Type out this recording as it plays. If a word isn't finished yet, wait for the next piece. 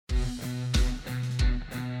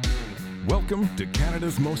Welcome to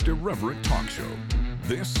Canada's most irreverent talk show.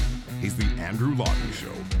 This is The Andrew Lawton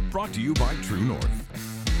Show, brought to you by True North.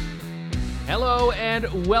 Hello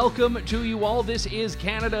and welcome to you all. This is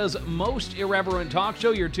Canada's most irreverent talk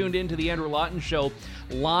show. You're tuned in to The Andrew Lawton Show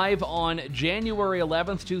live on January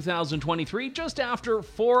 11th, 2023, just after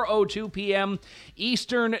 4:02 p.m.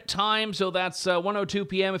 Eastern Time. So that's 1:02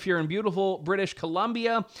 p.m. if you're in beautiful British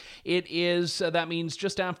Columbia. It is, that means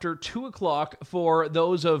just after 2 o'clock for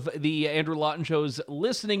those of the Andrew Lawton Show's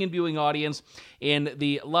listening and viewing audience in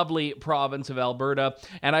the lovely province of Alberta.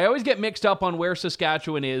 And I always get mixed up on where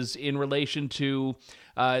Saskatchewan is in relation to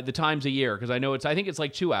the times of year, because I think it's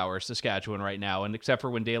like 2 hours Saskatchewan right now, and except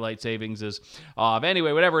for when daylight savings is off.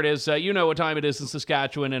 Anyway, whatever it is, you know what time it is in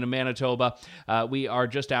Saskatchewan and in Manitoba. We are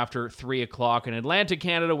just after 3 o'clock in Atlantic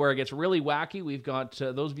Canada, where it gets really wacky. We've got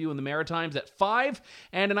those of you in the Maritimes at 5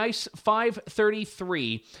 and a nice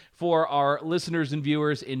 5:33 for our listeners and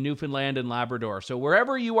viewers in Newfoundland and Labrador. So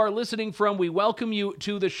wherever you are listening from, we welcome you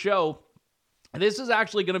to the show. This is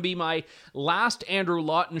actually going to be my last Andrew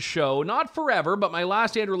Lawton show, not forever, but my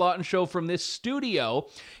last Andrew Lawton show from this studio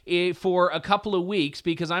for a couple of weeks,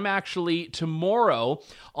 because I'm actually tomorrow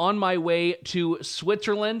on my way to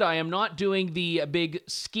Switzerland. I am not doing the big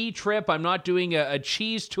ski trip. I'm not doing a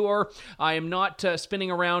cheese tour. I am not spinning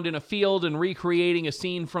around in a field and recreating a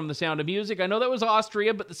scene from The Sound of Music. I know that was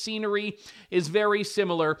Austria, but the scenery is very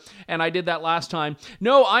similar, and I did that last time.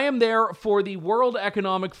 No, I am there for the World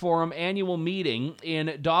Economic Forum annual meeting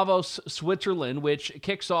in Davos, Switzerland, which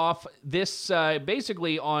kicks off this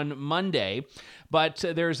basically on Monday, but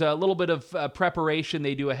there's a little bit of preparation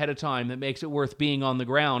they do ahead of time that makes it worth being on the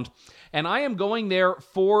ground, and I am going there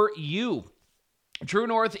for you. True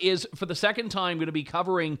North is, for the second time, going to be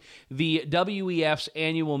covering the WEF's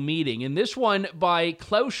annual meeting, and this one by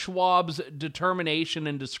Klaus Schwab's determination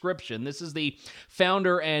and description. This is the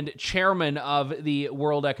founder and chairman of the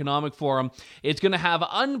World Economic Forum. It's going to have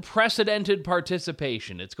unprecedented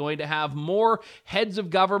participation. It's going to have more heads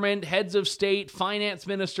of government, heads of state, finance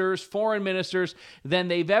ministers, foreign ministers than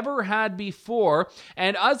they've ever had before.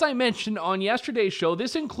 And as I mentioned on yesterday's show,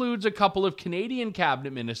 this includes a couple of Canadian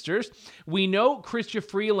cabinet ministers. We know Chrystia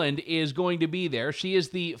Freeland is going to be there. She is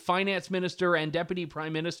the finance minister and deputy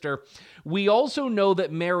prime minister. We also know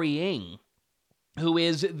that Mary Ng, who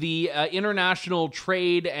is the international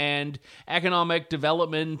trade and economic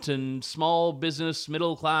development and small business,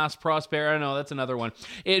 middle class, prosperity. No, that's another one.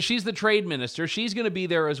 She's the trade minister. She's going to be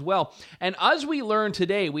there as well. And as we learned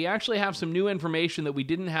today, we actually have some new information that we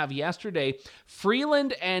didn't have yesterday.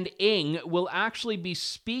 Freeland and Ng will actually be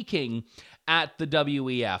speaking at the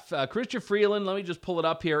WEF. Chrystia Freeland, let me just pull it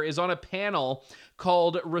up here, is on a panel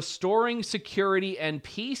called Restoring Security and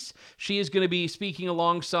Peace. She is going to be speaking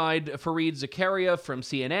alongside Fareed Zakaria from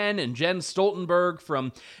CNN and Jens Stoltenberg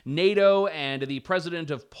from NATO and the president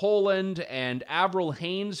of Poland and Avril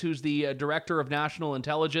Haines, who's the director of national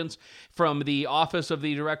intelligence from the Office of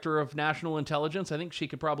the Director of National Intelligence. I think she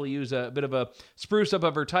could probably use a bit of a spruce up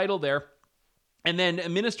of her title there. And then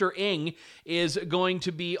Minister Ng is going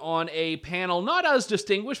to be on a panel, not as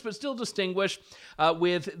distinguished, but still distinguished,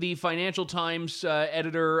 with the Financial Times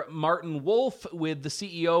editor Martin Wolf, with the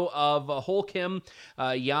CEO of Holcim,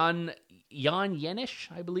 Jan Jenisch,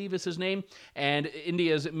 I believe is his name, and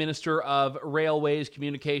India's Minister of Railways,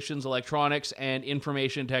 Communications, Electronics, and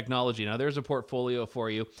Information Technology. Now, there's a portfolio for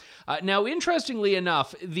you. Now, interestingly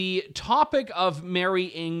enough, the topic of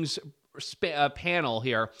Mary Ng's panel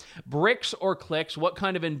here, bricks or clicks, what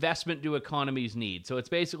kind of investment do economies need? So it's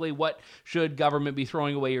basically, what should government be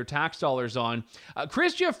throwing away your tax dollars on?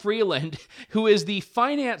 Chrystia Freeland, who is the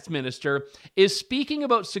finance minister, is speaking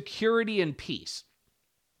about security and peace.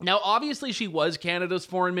 Now, obviously, she was Canada's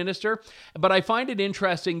foreign minister, but I find it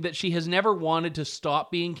interesting that she has never wanted to stop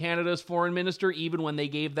being Canada's foreign minister, even when they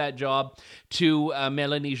gave that job to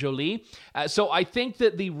Mélanie Joly. So I think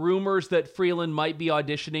that the rumors that Freeland might be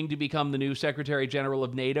auditioning to become the new Secretary General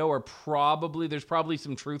of NATO are there's probably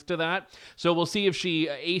some truth to that. So we'll see if she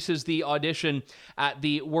aces the audition at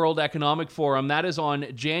the World Economic Forum. That is on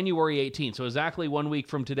January 18th, so exactly 1 week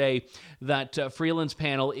from today that Freeland's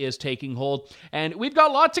panel is taking hold. And we've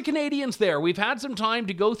got lots of Canadians there. We've had some time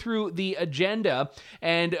to go through the agenda,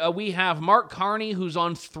 and we have Mark Carney, who's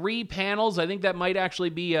on 3 panels. I think that might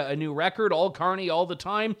actually be a new record, all Carney all the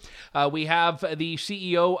time. We have the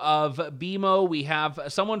CEO of BMO. We have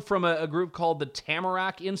someone from a group called the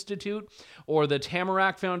Tamarack Institute, or the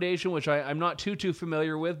Tamarack Foundation, which I'm not too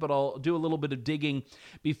familiar with, but I'll do a little bit of digging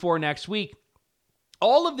before next week.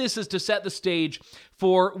 All of this is to set the stage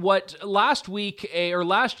for what last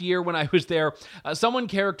year when I was there, someone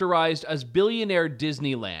characterized as billionaire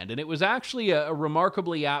Disneyland. And it was actually a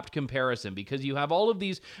remarkably apt comparison, because you have all of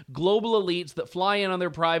these global elites that fly in on their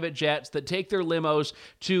private jets, that take their limos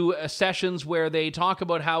to sessions where they talk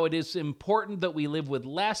about how it is important that we live with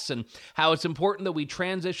less, and how it's important that we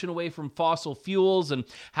transition away from fossil fuels, and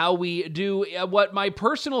how we do what my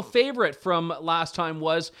personal favorite from last time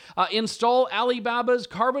was install Alibaba's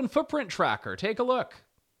carbon footprint tracker. Take a look.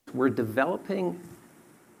 We're developing,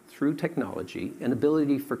 through technology, an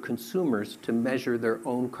ability for consumers to measure their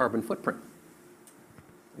own carbon footprint.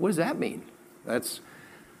 What does that mean? That's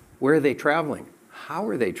where are they traveling? How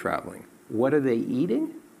are they traveling? What are they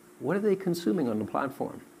eating? What are they consuming on the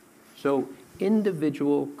platform? So,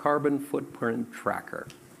 individual carbon footprint tracker.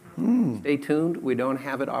 Stay tuned. We don't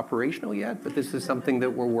have it operational yet, but this is something that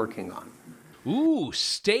we're working on. Ooh,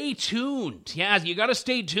 stay tuned. Yeah, you got to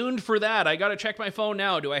stay tuned for that. I got to check my phone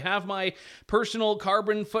now. Do I have my personal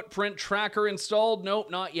carbon footprint tracker installed?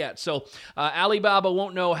 Nope, not yet. So Alibaba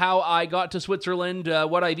won't know how I got to Switzerland,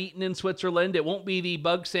 what I've eaten in Switzerland. It won't be the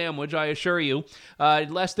bug sandwich, I assure you,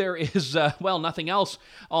 unless there is, nothing else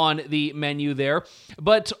on the menu there.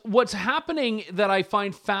 But what's happening that I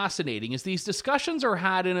find fascinating is these discussions are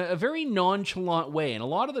had in a very nonchalant way. And a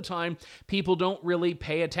lot of the time, people don't really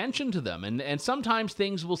pay attention to them. And sometimes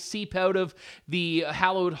things will seep out of the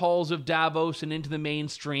hallowed halls of Davos and into the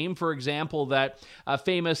mainstream. For example, that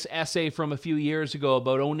famous essay from a few years ago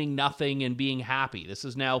about owning nothing and being happy. This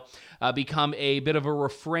has now become a bit of a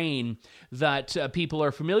refrain that people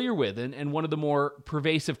are familiar with, and one of the more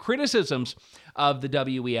pervasive criticisms of the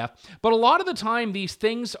WEF. But a lot of the time, these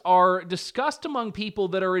things are discussed among people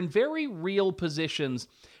that are in very real positions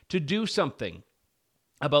to do something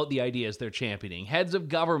about the ideas they're championing. Heads of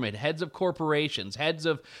government, heads of corporations, heads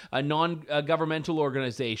of non-governmental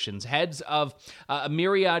organizations, heads of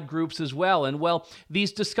myriad groups as well. And while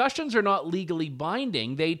these discussions are not legally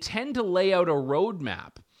binding, they tend to lay out a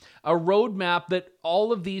roadmap that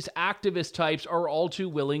all of these activist types are all too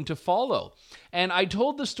willing to follow. And I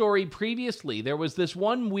told the story previously. There was this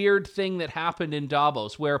one weird thing that happened in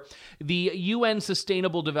Davos where the UN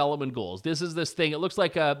Sustainable Development Goals, this thing, it looks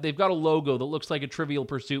like they've got a logo that looks like a Trivial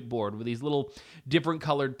Pursuit board with these little different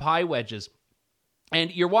colored pie wedges. And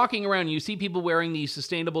you're walking around and you see people wearing these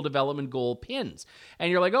Sustainable Development Goal pins. And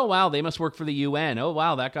you're like, oh, wow, they must work for the UN. Oh,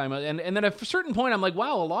 wow, that guy must... And then at a certain point, I'm like,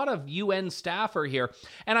 wow, a lot of UN staff are here.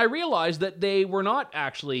 And I realized that they were not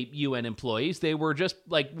actually UN employees. They were just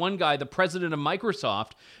like one guy, the president of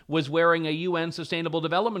Microsoft, was wearing a UN Sustainable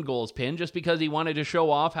Development Goals pin just because he wanted to show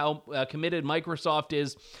off how committed Microsoft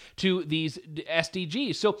is to these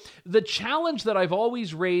SDGs. So the challenge that I've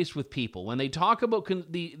always raised with people when they talk about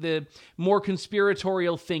the more conspiratorial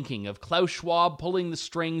thinking of Klaus Schwab pulling the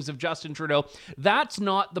strings of Justin Trudeau, that's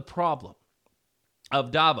not the problem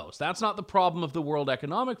of Davos. That's not the problem of the World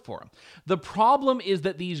Economic Forum. The problem is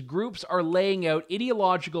that these groups are laying out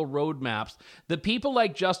ideological roadmaps that people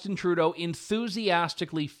like Justin Trudeau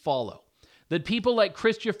enthusiastically follow. That people like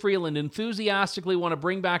Chrystia Freeland enthusiastically want to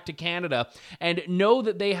bring back to Canada and know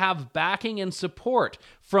that they have backing and support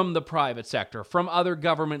from the private sector, from other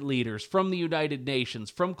government leaders, from the United Nations,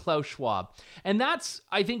 from Klaus Schwab. And that's,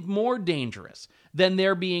 I think, more dangerous than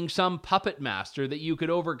there being some puppet master that you could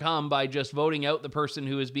overcome by just voting out the person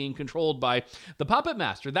who is being controlled by the puppet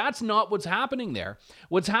master. That's not what's happening there.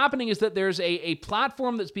 What's happening is that there's a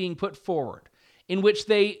platform that's being put forward in which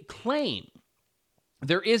they claim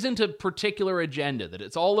there isn't a particular agenda, that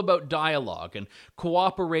it's all about dialogue and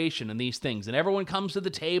cooperation and these things. And everyone comes to the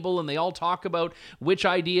table and they all talk about which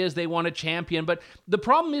ideas they want to champion. But the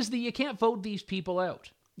problem is that you can't vote these people out.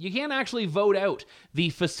 You can't actually vote out the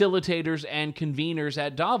facilitators and conveners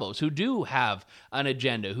at Davos who do have an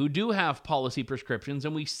agenda, who do have policy prescriptions,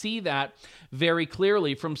 and we see that very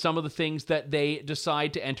clearly from some of the things that they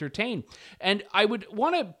decide to entertain. And I would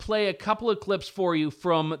want to play a couple of clips for you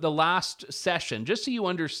from the last session, just so you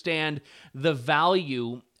understand the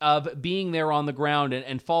value of being there on the ground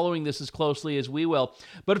and following this as closely as we will.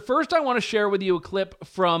 But first, I want to share with you a clip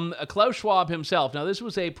from Klaus Schwab himself. Now, this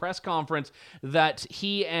was a press conference that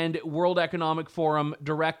he and World Economic Forum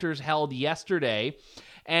directors held yesterday.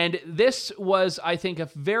 And this was, I think, a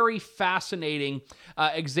very fascinating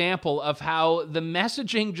example of how the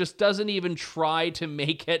messaging just doesn't even try to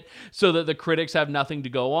make it so that the critics have nothing to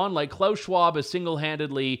go on. Like Klaus Schwab is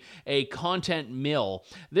single-handedly a content mill.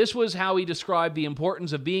 This was how he described the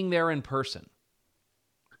importance of being there in person.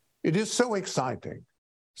 It is so exciting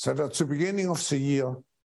that at the beginning of the year,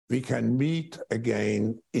 we can meet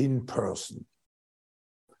again in person.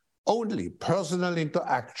 Only personal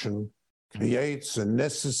interaction creates the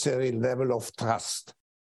necessary level of trust,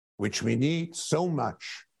 which we need so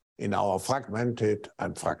much in our fragmented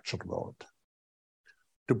and fractured world.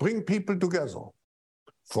 To bring people together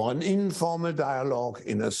for an informal dialogue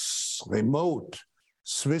in a remote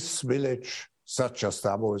Swiss village such as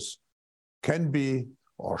Davos can be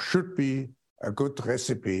or should be a good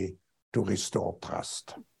recipe to restore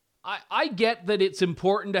trust. I get that it's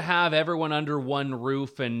important to have everyone under one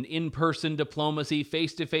roof and in-person diplomacy,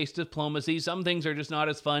 face-to-face diplomacy. Some things are just not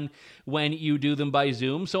as fun when you do them by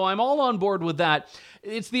Zoom, so I'm all on board with that.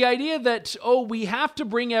 It's the idea that, we have to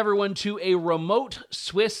bring everyone to a remote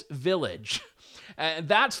Swiss village.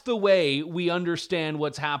 That's the way we understand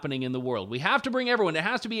what's happening in the world. We have to bring everyone. It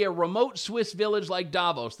has to be a remote Swiss village like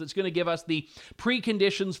Davos that's going to give us the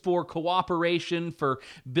preconditions for cooperation, for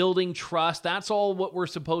building trust. That's all what we're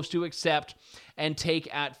supposed to accept and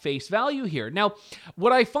take at face value here. Now,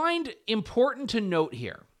 what I find important to note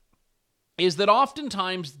here is that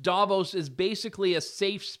oftentimes Davos is basically a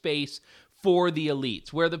safe space for the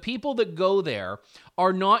elites, where the people that go there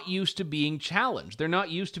are not used to being challenged. They're not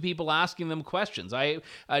used to people asking them questions. I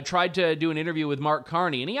tried to do an interview with Mark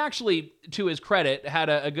Carney, and he actually, to his credit, had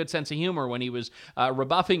a good sense of humor when he was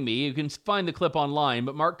rebuffing me. You can find the clip online,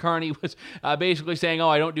 but Mark Carney was basically saying,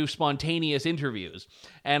 I don't do spontaneous interviews.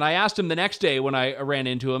 And I asked him the next day when I ran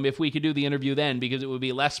into him if we could do the interview then because it would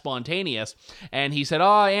be less spontaneous. And he said,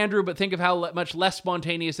 Andrew, but think of how much less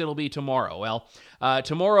spontaneous it'll be tomorrow. Well,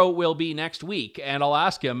 tomorrow will be next week, and I'll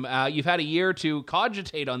ask him, you've had a year to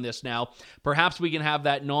cogitate on this now. Perhaps we can have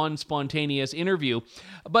that non-spontaneous interview.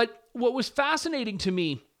 But what was fascinating to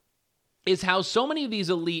me is how so many of these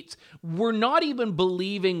elites were not even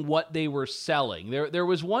believing what they were selling. There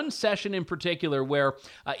was one session in particular where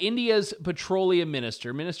India's petroleum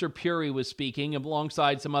minister, Minister Puri, was speaking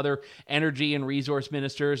alongside some other energy and resource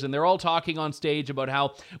ministers, and they're all talking on stage about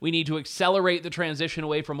how we need to accelerate the transition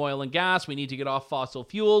away from oil and gas, we need to get off fossil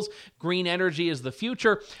fuels, green energy is the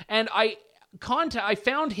future, and I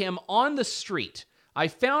found him on the street.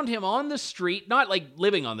 Not like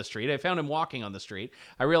living on the street. I found him walking on the street.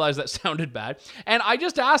 I realized that sounded bad. And I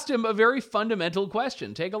just asked him a very fundamental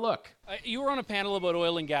question. Take a look. You were on a panel about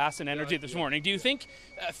oil and gas and energy this morning. Do you think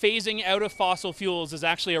phasing out of fossil fuels is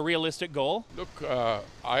actually a realistic goal? Look,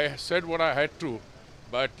 I said what I had to.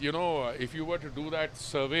 But, if you were to do that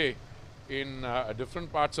survey in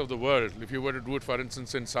different parts of the world, if you were to do it, for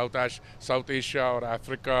instance, in South Asia or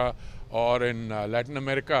Africa, or in Latin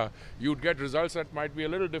America, you'd get results that might be a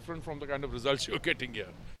little different from the kind of results you're getting here.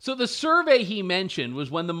 So the survey he mentioned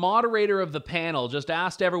was when the moderator of the panel just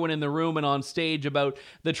asked everyone in the room and on stage about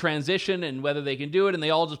the transition and whether they can do it, and they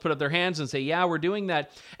all just put up their hands and say, yeah, we're doing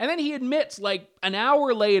that. And then he admits, like an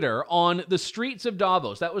hour later on the streets of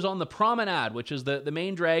Davos, that was on the promenade, which is the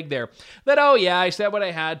main drag there, that, I said what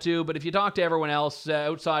I had to, but if you talk to everyone else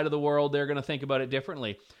outside of the world, they're going to think about it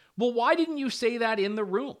differently. Well, why didn't you say that in the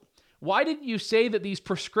room? Why didn't you say that these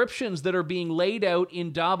prescriptions that are being laid out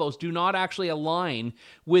in Davos do not actually align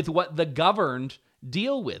with what the governed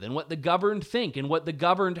deal with and what the governed think and what the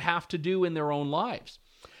governed have to do in their own lives?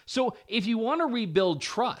 So if you want to rebuild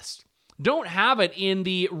trust, don't have it in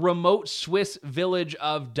the remote Swiss village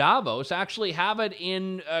of Davos. Actually, have it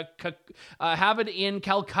in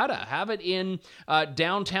Calcutta. Have it in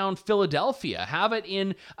downtown Philadelphia. Have it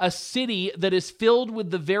in a city that is filled with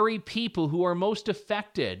the very people who are most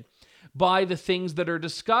affected by the things that are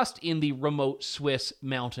discussed in the remote Swiss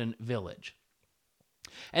mountain village.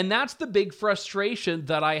 And that's the big frustration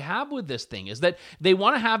that I have with this thing, is that they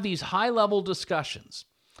want to have these high-level discussions.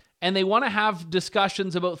 And they want to have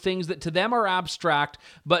discussions about things that to them are abstract,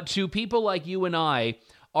 but to people like you and I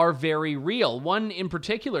are very real. One in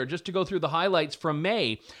particular, just to go through the highlights from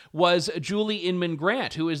May, was Julie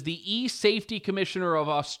Inman-Grant, who is the E-Safety Commissioner of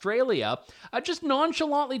Australia, just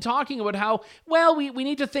nonchalantly talking about how, we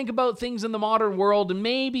need to think about things in the modern world, and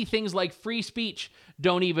maybe things like free speech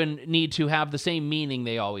don't even need to have the same meaning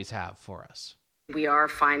they always have for us. We are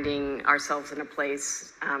finding ourselves in a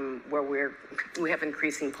place where we have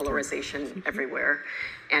increasing polarization everywhere,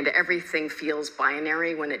 and everything feels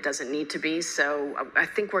binary when it doesn't need to be. So I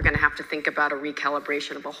think we're going to have to think about a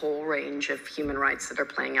recalibration of a whole range of human rights that are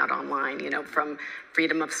playing out online, from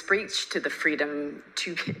freedom of speech to the freedom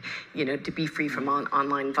to, to be free from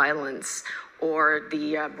online violence, or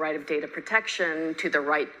the right of data protection to the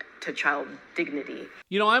right to child dignity.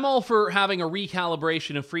 I'm all for having a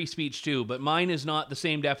recalibration of free speech too, but mine is not the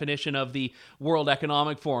same definition of the World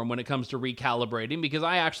Economic Forum when it comes to recalibrating, because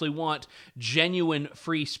I actually want genuine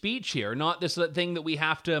free speech here, not this thing that we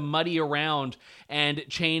have to muddy around and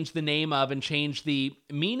change the name of and change the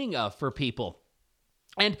meaning of for people.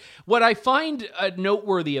 And what I find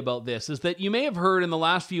noteworthy about this is that you may have heard in the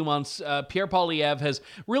last few months, Pierre Poilievre has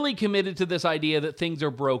really committed to this idea that things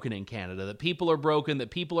are broken in Canada, that people are broken,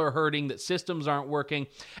 that people are hurting, that systems aren't working.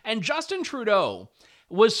 And Justin Trudeau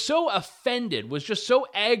was so offended, was just so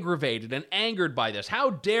aggravated and angered by this. How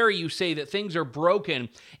dare you say that things are broken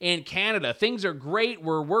in Canada? Things are great.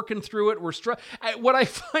 We're working through it. What I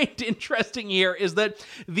find interesting here is that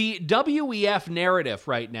the WEF narrative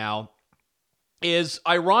right now is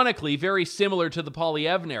ironically very similar to the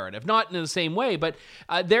Poilievre narrative. Not in the same way, but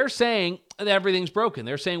they're saying that everything's broken.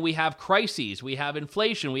 They're saying we have crises, we have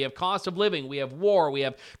inflation, we have cost of living, we have war, we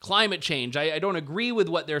have climate change. I don't agree with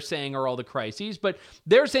what they're saying are all the crises, but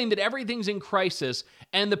they're saying that everything's in crisis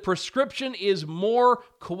and the prescription is more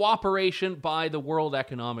cooperation by the World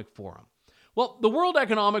Economic Forum. Well, the World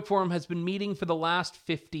Economic Forum has been meeting for the last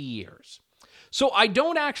 50 years. So I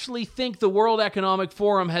don't actually think the World Economic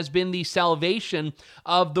Forum has been the salvation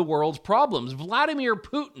of the world's problems. Vladimir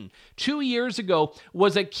Putin, 2 years ago,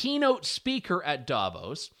 was a keynote speaker at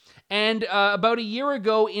Davos, and about a year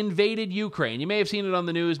ago invaded Ukraine. You may have seen it on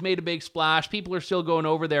the news, made a big splash. People are still going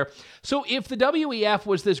over there. So if the WEF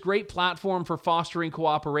was this great platform for fostering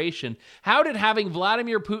cooperation, how did having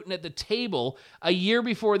Vladimir Putin at the table a year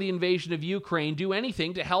before the invasion of Ukraine do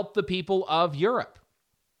anything to help the people of Europe?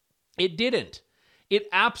 It didn't. It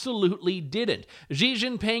absolutely didn't. Xi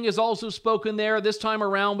Jinping has also spoken there. This time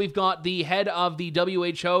around, we've got the head of the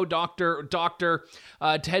WHO, Dr. Tedros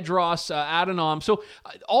Adhanom. So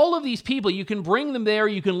all of these people, you can bring them there,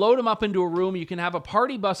 you can load them up into a room, you can have a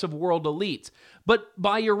party bus of world elites. But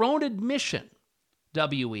by your own admission,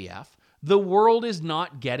 WEF, the world is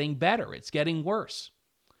not getting better. It's getting worse.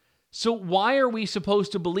 So why are we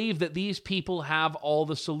supposed to believe that these people have all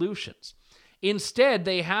the solutions? Instead,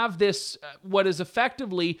 they have this, what is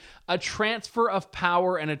effectively a transfer of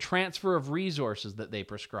power and a transfer of resources that they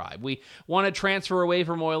prescribe. We want to transfer away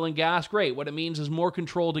from oil and gas. Great. What it means is more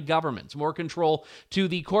control to governments, more control to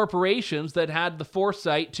the corporations that had the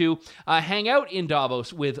foresight to hang out in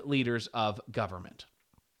Davos with leaders of government.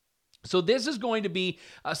 So this is going to be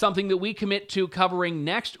something that we commit to covering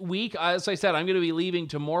next week. As I said, I'm going to be leaving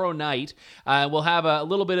tomorrow night. We'll have a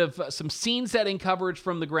little bit of some scene-setting coverage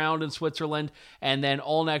from the ground in Switzerland, and then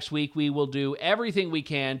all next week we will do everything we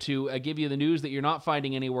can to give you the news that you're not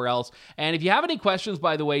finding anywhere else. And if you have any questions,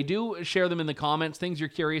 by the way, do share them in the comments, things you're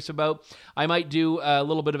curious about. I might do a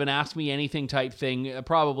little bit of an Ask Me Anything type thing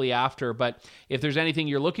probably after, but if there's anything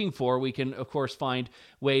you're looking for, we can, of course, find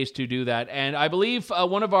ways to do that. And I believe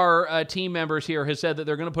one of our team members here has said that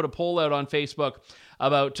they're going to put a poll out on Facebook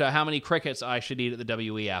about how many crickets I should eat at the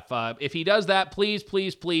WEF. If he does that, please,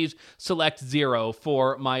 please, please select 0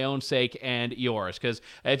 for my own sake and yours. Because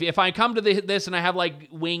if I come to this and I have like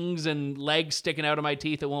wings and legs sticking out of my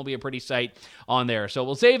teeth, it won't be a pretty sight on there. So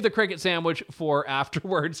we'll save the cricket sandwich for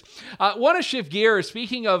afterwards. Want to shift gears,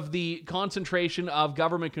 speaking of the concentration of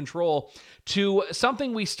government control, to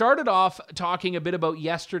something we started off talking a bit about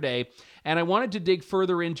yesterday, and I wanted to dig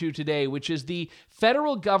further into today, which is the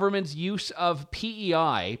federal government's use of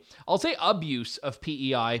PEI, I'll say abuse of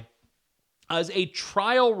PEI, as a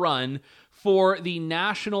trial run for the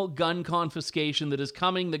national gun confiscation that is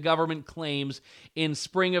coming, the government claims, in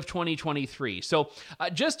spring of 2023. So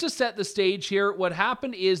just to set the stage here, what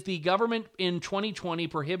happened is the government in 2020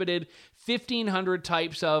 prohibited 1,500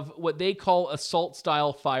 types of what they call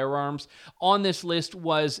assault-style firearms. On this list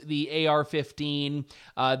was the AR-15.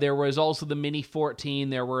 There was also the Mini-14.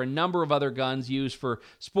 There were a number of other guns used for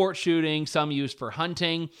sport shooting, some used for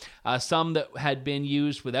hunting, some that had been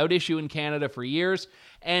used without issue in Canada for years.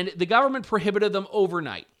 And the government prohibited them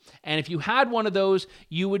overnight. And if you had one of those,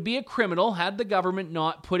 you would be a criminal had the government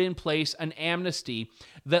not put in place an amnesty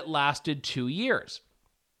that lasted 2 years.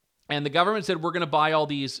 And the government said, we're going to buy all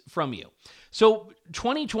these from you. So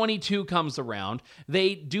 2022 comes around.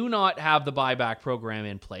 They do not have the buyback program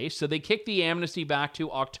in place. So they kick the amnesty back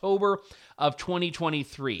to October of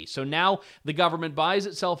 2023. So now the government buys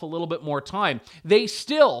itself a little bit more time. They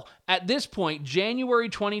still, at this point, January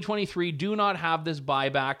 2023, do not have this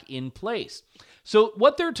buyback in place. So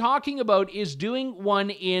what they're talking about is doing one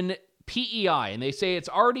in PEI, and they say it's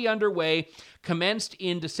already underway, commenced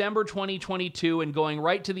in December 2022 and going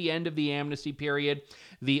right to the end of the amnesty period.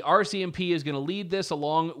 The RCMP is going to lead this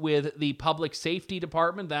along with the Public Safety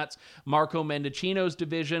Department. That's Marco Mendicino's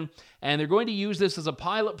division. And they're going to use this as a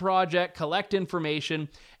pilot project, collect information,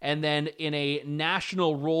 and then in a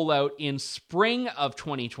national rollout in spring of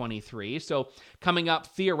 2023. So coming up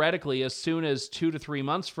theoretically as soon as 2 to 3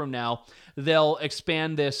 months from now, they'll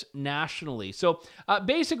expand this nationally. So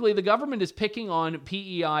basically, the government government is picking on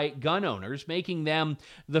PEI gun owners, making them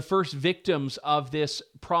the first victims of this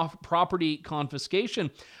property confiscation.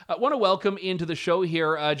 I want to welcome into the show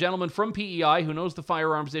here a gentleman from PEI who knows the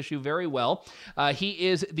firearms issue very well. He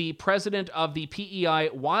is the president of the PEI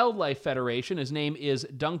Wildlife Federation. His name is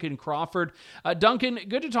Duncan Crawford. Duncan,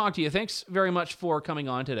 good to talk to you. Thanks very much for coming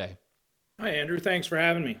on today. Hi, Andrew. Thanks for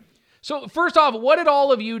having me. So first off, what did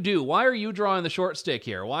all of you do? Why are you drawing the short stick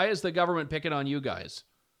here? Why is the government picking on you guys?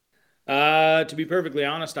 To be perfectly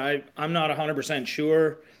honest, I'm not 100%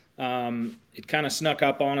 sure. It kind of snuck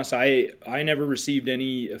up on us. I never received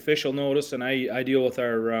any official notice, and I deal with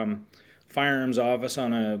our firearms office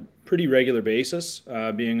on a pretty regular basis,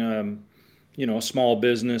 being a small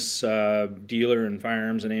business dealer in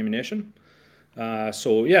firearms and ammunition.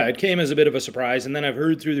 So yeah, it came as a bit of a surprise. And then I've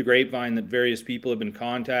heard through the grapevine that various people have been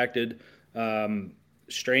contacted.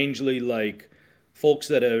 Strangely, like folks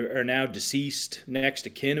that are now deceased, next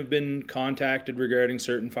of kin, have been contacted regarding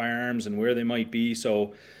certain firearms and where they might be.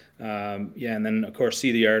 So and then of course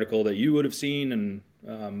see the article that you would have seen.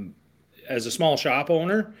 And as a small shop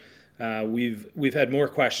owner, we've had more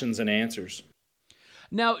questions than answers.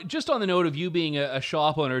 Now, just on the note of you being a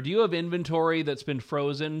shop owner, do you have inventory that's been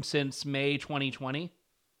frozen since May 2020?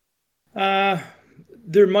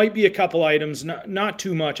 There might be a couple items, not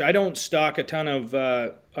too much. I don't stock a ton of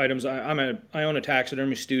items. I own a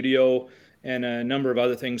taxidermy studio and a number of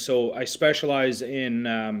other things. So I specialize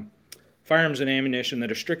in firearms and ammunition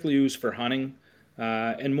that are strictly used for hunting.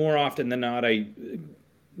 And more often than not,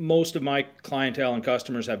 most of my clientele and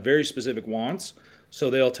customers have very specific wants. So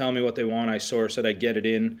they'll tell me what they want, I source it, I get it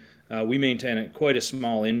in. We maintain quite a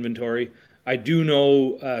small inventory. I do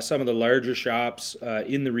know some of the larger shops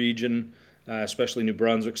in the region, especially New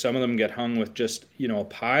Brunswick, some of them get hung with just, a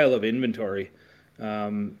pile of inventory.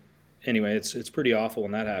 Anyway, it's pretty awful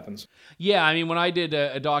when that happens. Yeah, I mean, when I did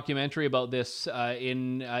a documentary about this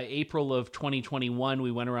in April of 2021,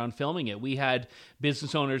 we went around filming it. We had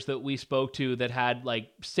business owners that we spoke to that had like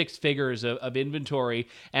 6 figures of inventory,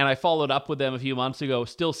 and I followed up with them a few months ago,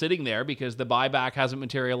 still sitting there because the buyback hasn't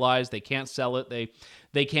materialized. They can't sell it.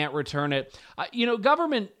 They can't return it.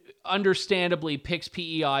 Government understandably picks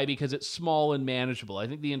PEI because it's small and manageable. I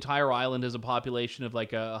think the entire island has a population of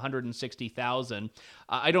like 160,000.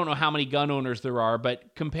 I don't know how many gun owners there are,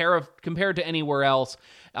 but compared to anywhere else,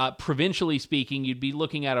 provincially speaking, you'd be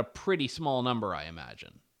looking at a pretty small number, I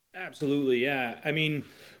imagine. Absolutely, yeah. I mean,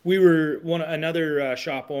 another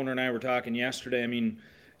shop owner and I were talking yesterday. I mean,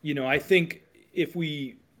 I think if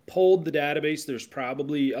we polled the database, there's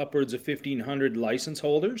probably upwards of 1,500 license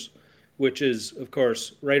holders, which is, of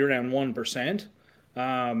course, right around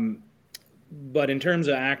 1%. But in terms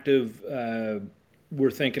of active,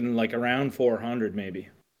 we're thinking like around 400 maybe.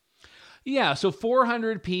 Yeah, so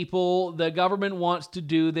 400 people. The government wants to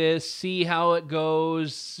do this, see how it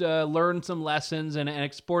goes, learn some lessons, and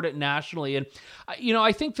export it nationally. And,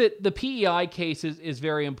 I think that the PEI case is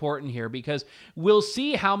very important here because we'll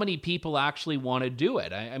see how many people actually want to do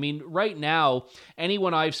it. I mean, right now,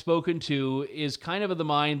 anyone I've spoken to is kind of the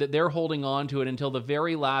mind that they're holding on to it until the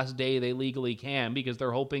very last day they legally can because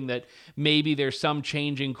they're hoping that maybe there's some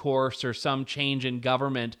change in course or some change in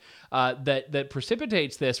government that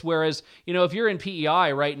precipitates this. Whereas, if you're in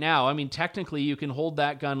PEI right now, I mean, technically you can hold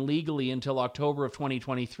that gun legally until October of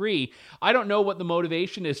 2023. I don't know what the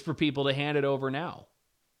motivation is for people to hand it over now.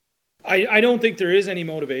 I don't think there is any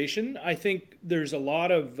motivation. I think there's a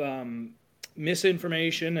lot of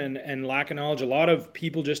misinformation and lack of knowledge. A lot of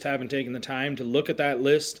people just haven't taken the time to look at that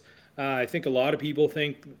list. I think a lot of people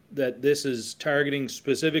think that this is targeting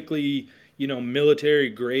specifically military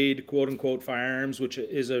grade, quote unquote, firearms, which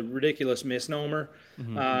is a ridiculous misnomer.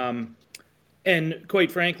 Mm-hmm. And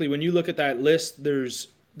quite frankly, when you look at that list, there's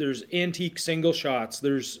antique single shots,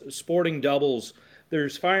 there's sporting doubles,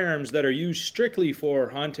 there's firearms that are used strictly for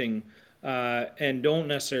hunting and don't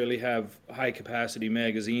necessarily have high capacity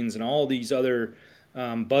magazines and all these other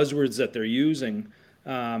buzzwords that they're using.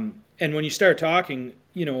 And when you start talking,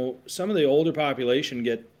 some of the older population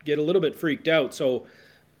get a little bit freaked out. So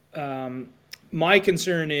my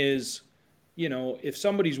concern is, if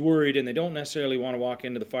somebody's worried and they don't necessarily want to walk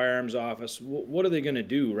into the firearms office, what are they going to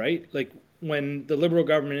do, right? Like when the Liberal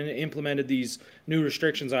government implemented these new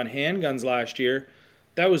restrictions on handguns last year,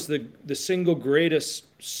 that was the single greatest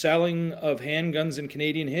selling of handguns in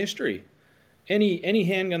Canadian history. Any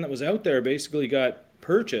handgun that was out there basically got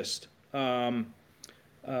purchased out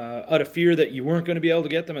of fear that you weren't going to be able to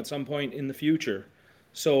get them at some point in the future.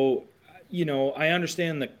 So I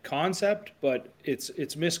understand the concept, but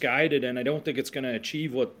it's misguided, and I don't think it's going to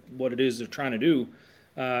achieve what it is they're trying to do,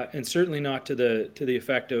 and certainly not to the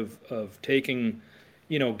effect of taking,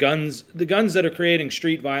 the guns that are creating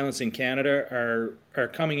street violence in Canada are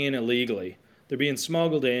coming in illegally. They're being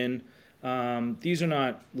smuggled in. These are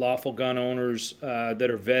not lawful gun owners that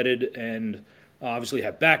are vetted and obviously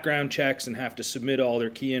have background checks and have to submit all their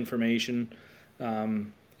key information.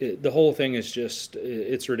 The whole thing is just,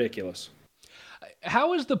 it's ridiculous.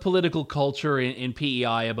 How is the political culture in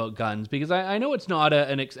PEI about guns? Because I know it's not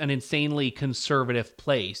an insanely conservative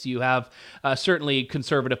place. You have certainly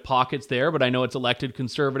conservative pockets there, but I know it's elected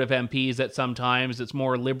conservative MPs at some times. It's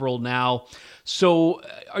more liberal now. So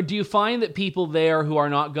do you find that people there who are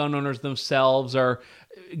not gun owners themselves are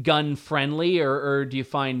gun friendly, or do you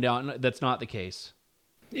find that's not the case?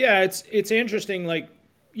 Yeah, it's interesting. Like,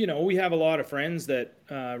 we have a lot of friends that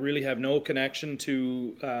really have no connection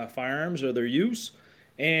to firearms or their use.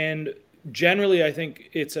 And generally, I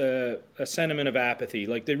think it's a sentiment of apathy.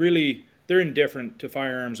 Like they're indifferent to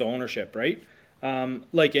firearms ownership, right?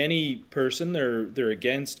 Like any person, they're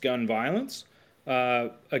against gun violence.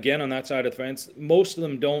 Again, on that side of the fence, most of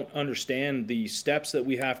them don't understand the steps that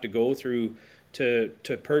we have to go through to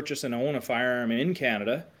purchase and own a firearm in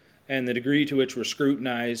Canada, and the degree to which we're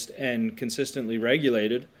scrutinized and consistently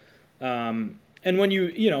regulated. And when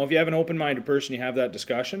if you have an open-minded person, you have that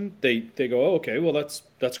discussion, they go, oh, okay, well,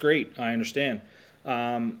 that's great. I understand.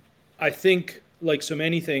 I think, like so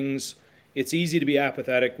many things, it's easy to be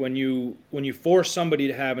apathetic when you force somebody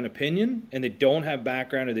to have an opinion and they don't have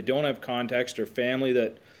background or they don't have context or family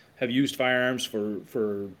that have used firearms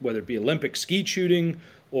for whether it be Olympic skeet shooting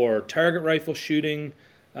or target rifle shooting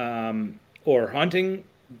or hunting.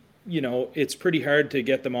 It's pretty hard to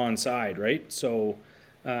get them on side, right? So,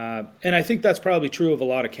 and I think that's probably true of a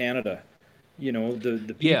lot of Canada.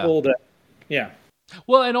 The people that, yeah.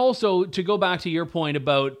 Well, and also to go back to your point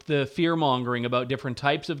about the fear-mongering about different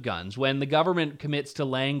types of guns, when the government commits to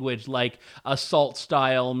language like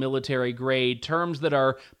assault-style, military-grade, terms that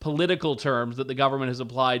are political terms that the government has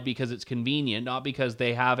applied because it's convenient, not because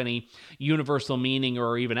they have any universal meaning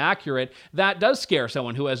or even accurate, that does scare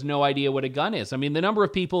someone who has no idea what a gun is. I mean, the number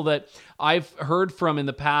of people that I've heard from in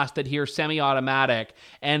the past that hear semi-automatic,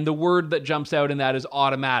 and the word that jumps out in that is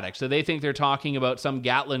automatic. So they think they're talking about some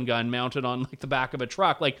Gatling gun mounted on like the back of a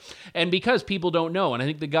truck, and because people don't know, and I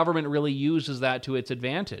think the government really uses that to its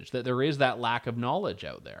advantage, that there is that lack of knowledge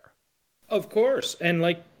out there. Of course, and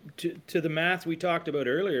like to the math we talked about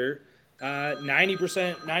earlier,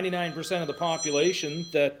 90%, 99% of the population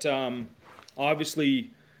that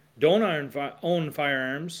obviously don't own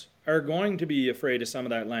firearms are going to be afraid of some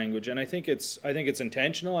of that language, and I think it's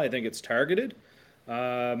intentional. I think it's targeted,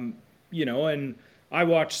 and I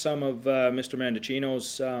watched some of Mr.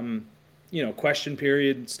 Mendicino's question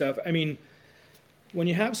period stuff. I mean, when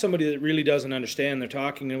you have somebody that really doesn't understand, they're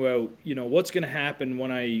talking about, what's going to happen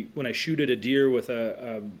when I shoot at a deer with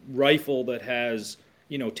a rifle that has,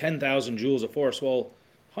 10,000 joules of force. Well,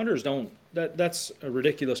 hunters don't. That's a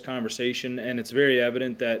ridiculous conversation, and it's very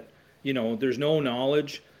evident that, there's no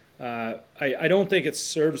knowledge. I don't think it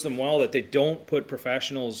serves them well that they don't put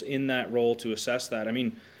professionals in that role to assess that. I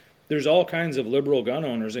mean, there's all kinds of liberal gun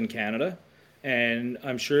owners in Canada. And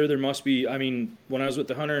I'm sure there must be, when I was with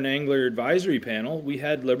the Hunter and Angler Advisory Panel, we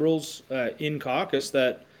had liberals in caucus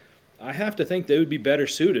that I have to think they would be better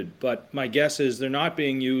suited. But my guess is they're not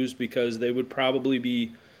being used because they would probably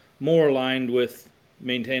be more aligned with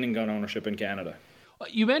maintaining gun ownership in Canada.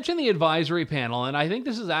 You mentioned the advisory panel, and I think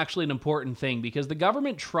this is actually an important thing because the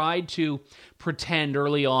government tried to pretend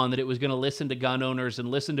early on that it was going to listen to gun owners and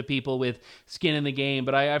listen to people with skin in the game.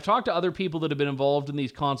 But I've talked to other people that have been involved in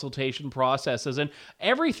these consultation processes, and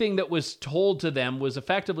everything that was told to them was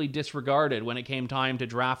effectively disregarded when it came time to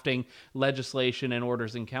drafting legislation and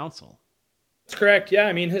orders in council. That's correct.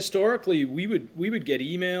 Yeah, historically, we would get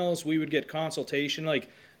emails, we would get consultation, like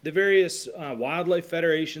the various wildlife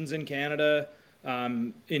federations in Canada,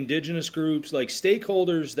 Indigenous groups, like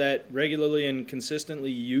stakeholders that regularly and consistently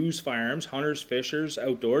use firearms, hunters, fishers,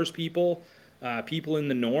 outdoors people, people in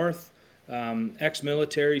the north,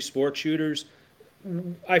 ex-military, sport shooters.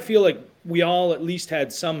 I feel like we all at least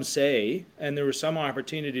had some say, and there was some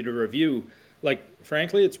opportunity to review. Like,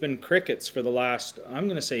 frankly, it's been crickets for the last, I'm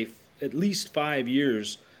going to say, at least 5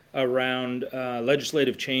 years around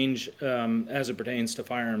legislative change as it pertains to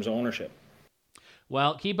firearms ownership.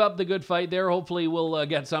 Well, keep up the good fight there. Hopefully we'll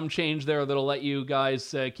get some change there that'll let you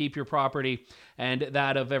guys keep your property and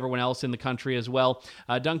that of everyone else in the country as well.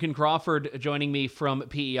 Duncan Crawford joining me from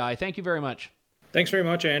PEI. Thank you very much. Thanks very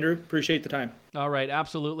much, Andrew. Appreciate the time. All right,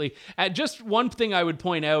 absolutely. Just one thing I would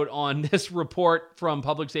point out on this report from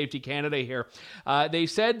Public Safety Canada here. They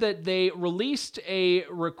said that they released a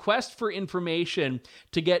request for information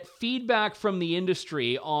to get feedback from the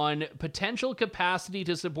industry on potential capacity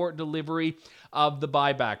to support delivery of the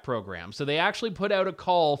buyback program. So they actually put out a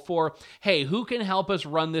call for, hey, who can help us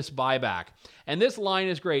run this buyback? And this line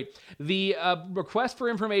is great. The request for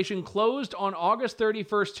information closed on August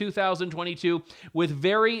 31st, 2022, with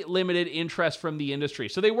very limited interest from the industry.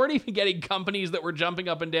 So they weren't even getting companies that were jumping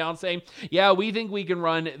up and down saying, yeah, we think we can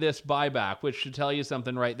run this buyback, which should tell you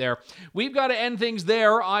something right there. We've got to end things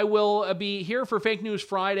there. I will be here for Fake News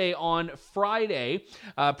Friday on Friday,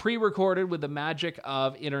 pre-recorded with the magic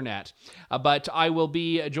of internet. But I will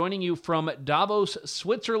be joining you from Davos,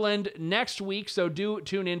 Switzerland next week, so do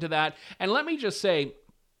tune into that. And let me just say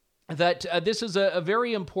that this is a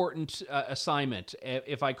very important assignment,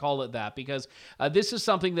 if I call it that, because this is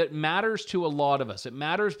something that matters to a lot of us. It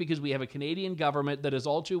matters because we have a Canadian government that is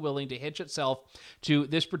all too willing to hitch itself to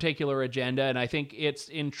this particular agenda, and I think it's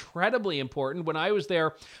incredibly important. When I was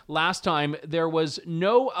there last time, there was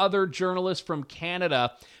no other journalist from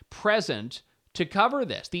Canada present to cover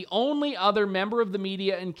this. The only other member of the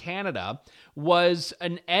media in Canada was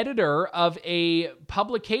an editor of a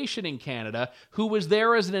publication in Canada who was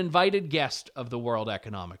there as an invited guest of the World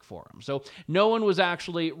Economic Forum. So no one was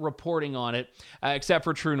actually reporting on it, except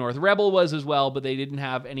for True North. Rebel was as well, but they didn't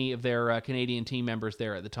have any of their Canadian team members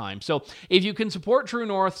there at the time. So if you can support True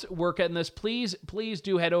North's work in this, please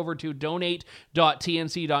do head over to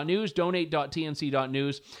donate.tnc.news,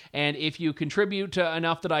 donate.tnc.news, and if you contribute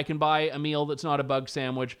enough that I can buy a meal that's not a bug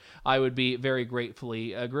sandwich, I would be very grateful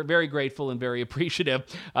and very appreciative.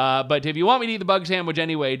 But if you want me to eat the bug sandwich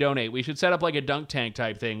anyway, donate. We should set up like a dunk tank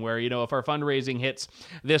type thing where, if our fundraising hits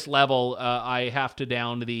this level, I have to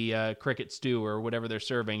down the cricket stew or whatever they're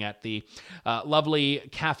serving at the lovely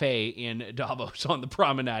cafe in Davos on the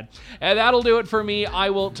promenade. And that'll do it for me. I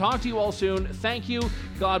will talk to you all soon. Thank you,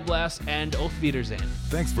 God bless, and auf Wiedersehen.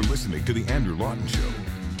 Thanks for listening to The Andrew Lawton Show.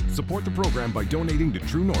 Support the program by donating to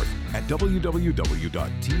True North at www.tnc.news.